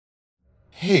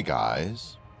Hey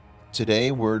guys,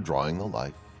 today we're drawing the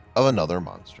life of another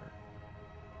monster,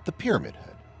 the Pyramid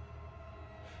Head.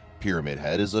 Pyramid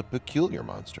Head is a peculiar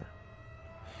monster.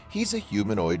 He's a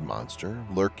humanoid monster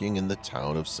lurking in the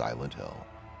town of Silent Hill.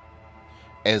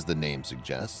 As the name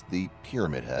suggests, the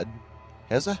Pyramid Head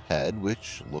has a head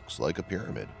which looks like a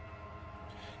pyramid.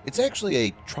 It's actually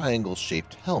a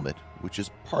triangle-shaped helmet which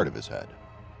is part of his head.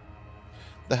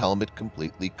 The helmet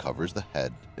completely covers the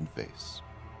head and face.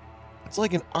 It's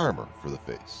like an armor for the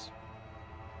face.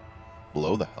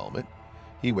 Below the helmet,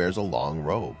 he wears a long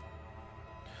robe.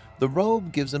 The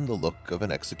robe gives him the look of an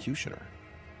executioner.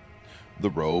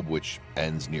 The robe, which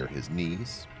ends near his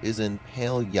knees, is in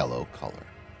pale yellow color.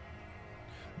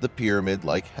 The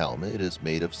pyramid-like helmet is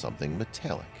made of something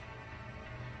metallic.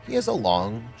 He has a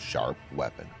long, sharp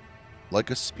weapon,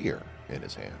 like a spear, in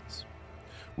his hands,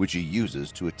 which he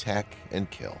uses to attack and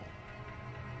kill.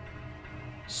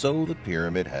 So the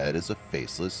Pyramid Head is a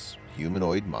faceless,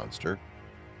 humanoid monster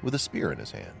with a spear in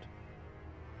his hand.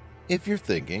 If you're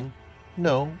thinking,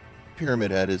 no,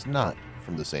 Pyramid Head is not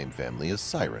from the same family as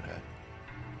Siren Head.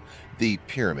 The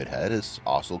Pyramid Head is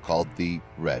also called the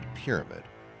Red Pyramid.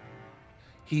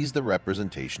 He's the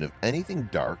representation of anything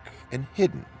dark and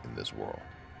hidden in this world.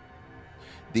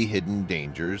 The hidden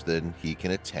dangers that he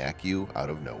can attack you out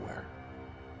of nowhere.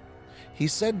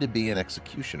 He's said to be an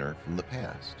executioner from the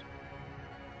past.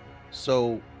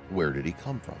 So, where did he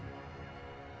come from?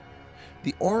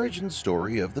 The origin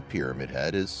story of the Pyramid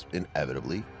Head is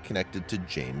inevitably connected to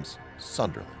James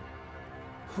Sunderland.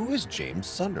 Who is James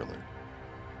Sunderland?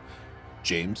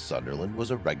 James Sunderland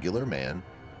was a regular man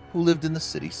who lived in the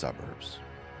city suburbs.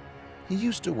 He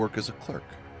used to work as a clerk.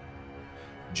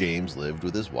 James lived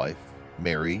with his wife,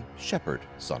 Mary Shepherd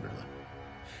Sunderland,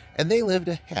 and they lived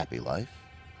a happy life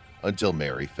until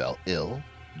Mary fell ill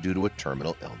due to a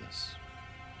terminal illness.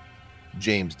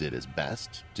 James did his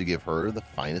best to give her the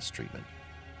finest treatment.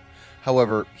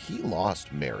 However, he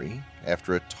lost Mary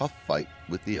after a tough fight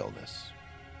with the illness.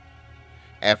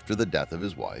 After the death of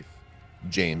his wife,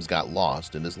 James got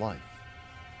lost in his life.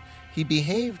 He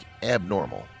behaved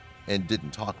abnormal and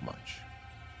didn't talk much.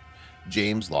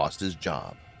 James lost his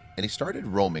job and he started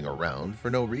roaming around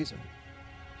for no reason.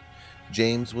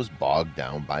 James was bogged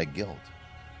down by guilt.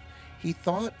 He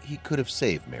thought he could have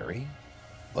saved Mary,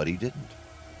 but he didn't.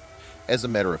 As a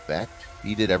matter of fact,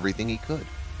 he did everything he could.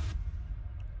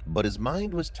 But his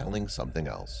mind was telling something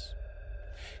else.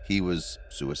 He was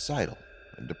suicidal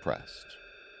and depressed.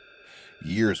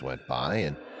 Years went by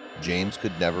and James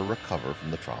could never recover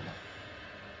from the trauma.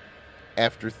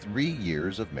 After 3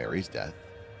 years of Mary's death,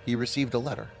 he received a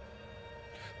letter.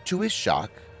 To his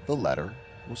shock, the letter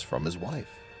was from his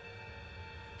wife.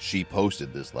 She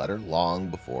posted this letter long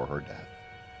before her death.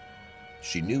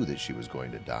 She knew that she was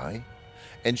going to die,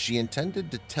 and she intended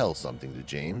to tell something to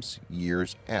James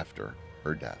years after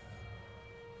her death.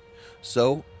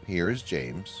 So here is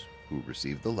James, who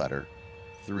received the letter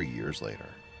 3 years later.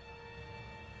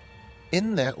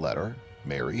 In that letter,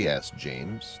 Mary asked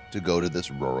James to go to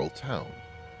this rural town.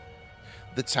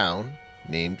 The town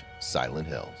named Silent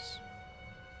Hills.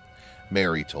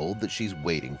 Mary told that she's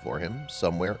waiting for him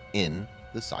somewhere in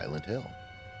the Silent Hill.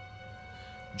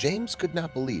 James could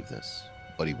not believe this,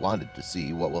 but he wanted to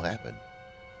see what will happen.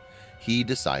 He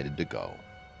decided to go.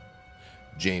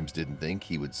 James didn't think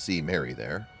he would see Mary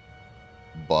there,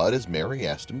 but as Mary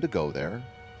asked him to go there,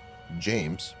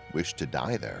 James wished to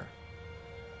die there.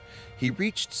 He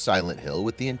reached Silent Hill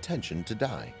with the intention to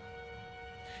die.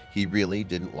 He really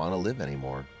didn't want to live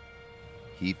anymore.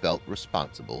 He felt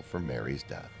responsible for Mary's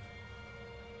death.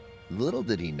 Little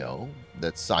did he know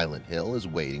that Silent Hill is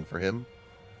waiting for him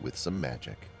with some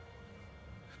magic.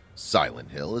 Silent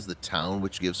Hill is the town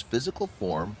which gives physical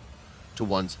form to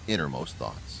one's innermost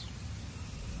thoughts.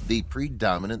 The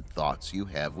predominant thoughts you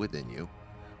have within you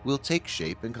will take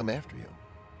shape and come after you.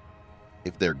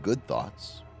 If they're good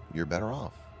thoughts, you're better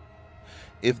off.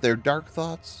 If they're dark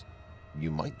thoughts,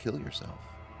 you might kill yourself,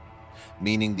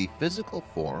 meaning the physical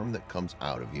form that comes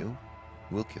out of you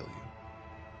will kill you.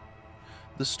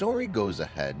 The story goes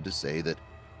ahead to say that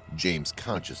James'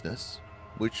 consciousness,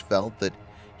 which felt that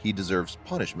he deserves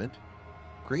punishment,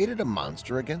 created a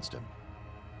monster against him.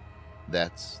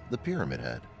 That's the Pyramid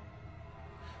Head.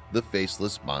 The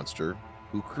faceless monster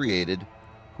who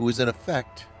is in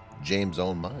effect James'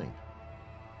 own mind,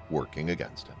 working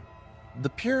against him. The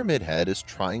Pyramid Head is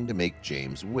trying to make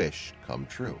James' wish come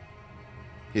true.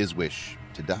 His wish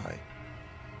to die.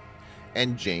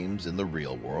 And James in the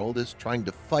real world is trying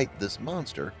to fight this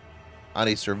monster on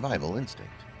a survival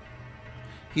instinct.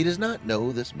 He does not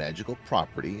know this magical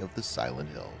property of the Silent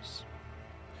Hills.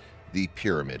 The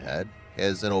Pyramid Head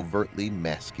has an overtly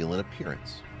masculine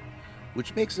appearance,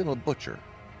 which makes him a butcher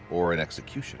or an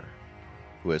executioner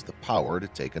who has the power to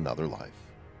take another life.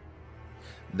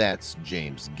 That's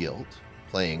James' guilt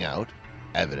playing out,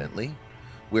 evidently,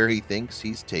 where he thinks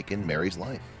he's taken Mary's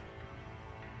life.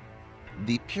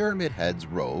 The Pyramid Head's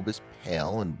robe is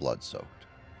pale and blood-soaked.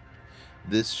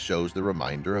 This shows the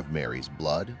reminder of Mary's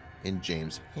blood in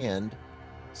James' hand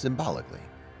symbolically.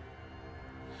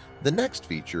 The next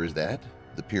feature is that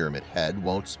the Pyramid Head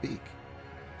won't speak.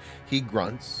 He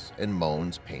grunts and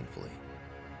moans painfully.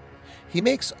 He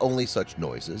makes only such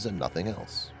noises and nothing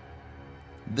else.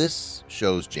 This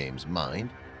shows James'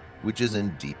 mind, which is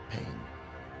in deep pain.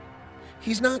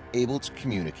 He's not able to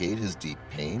communicate his deep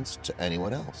pains to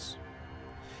anyone else.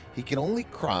 He can only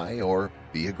cry or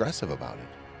be aggressive about it.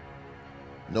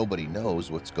 Nobody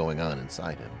knows what's going on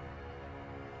inside him.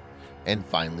 And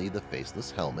finally, the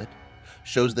faceless helmet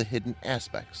shows the hidden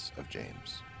aspects of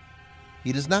James.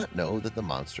 He does not know that the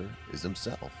monster is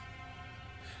himself.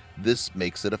 This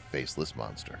makes it a faceless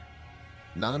monster,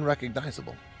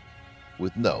 non-recognizable,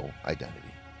 with no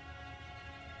identity.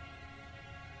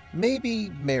 Maybe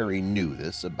Mary knew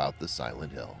this about the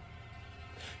Silent Hill.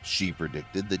 She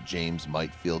predicted that James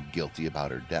might feel guilty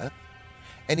about her death,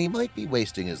 and he might be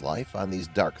wasting his life on these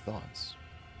dark thoughts.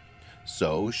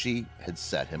 So she had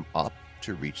set him up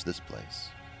to reach this place.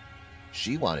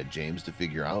 She wanted James to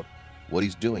figure out what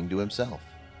he's doing to himself.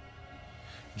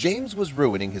 James was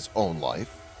ruining his own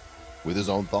life with his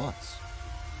own thoughts.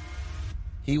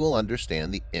 He will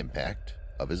understand the impact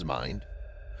of his mind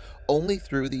only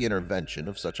through the intervention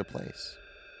of such a place.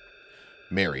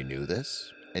 Mary knew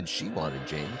this, and she wanted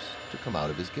James to come out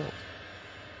of his guilt.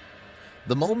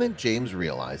 The moment James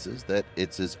realizes that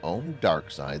it's his own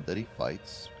dark side that he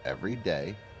fights every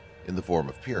day in the form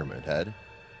of Pyramid Head,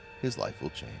 his life will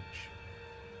change.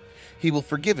 He will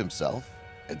forgive himself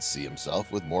and see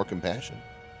himself with more compassion.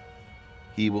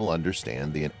 He will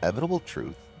understand the inevitable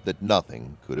truth that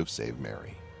nothing could have saved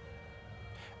Mary.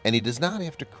 And he does not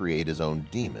have to create his own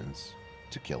demons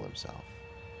to kill himself.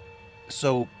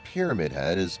 So Pyramid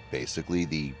Head is basically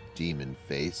the demon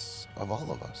face of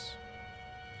all of us.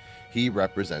 He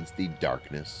represents the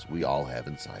darkness we all have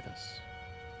inside us.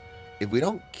 If we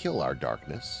don't kill our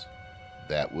darkness,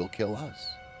 that will kill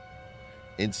us.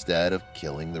 Instead of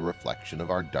killing the reflection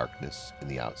of our darkness in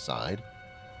the outside,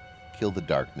 kill the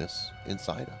darkness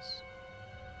inside us.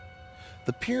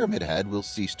 The Pyramid Head will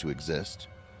cease to exist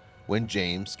when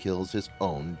James kills his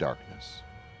own darkness.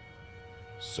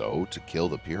 So, to kill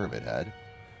the Pyramid Head,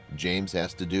 James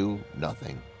has to do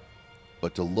nothing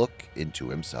but to look into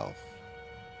himself.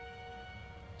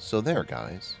 So there,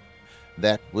 guys,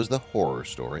 that was the horror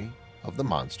story of the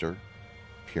monster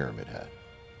Pyramid Head.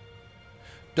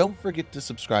 Don't forget to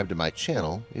subscribe to my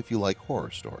channel if you like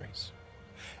horror stories.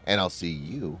 And I'll see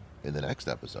you in the next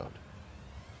episode.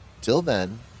 Till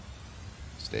then,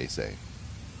 stay safe.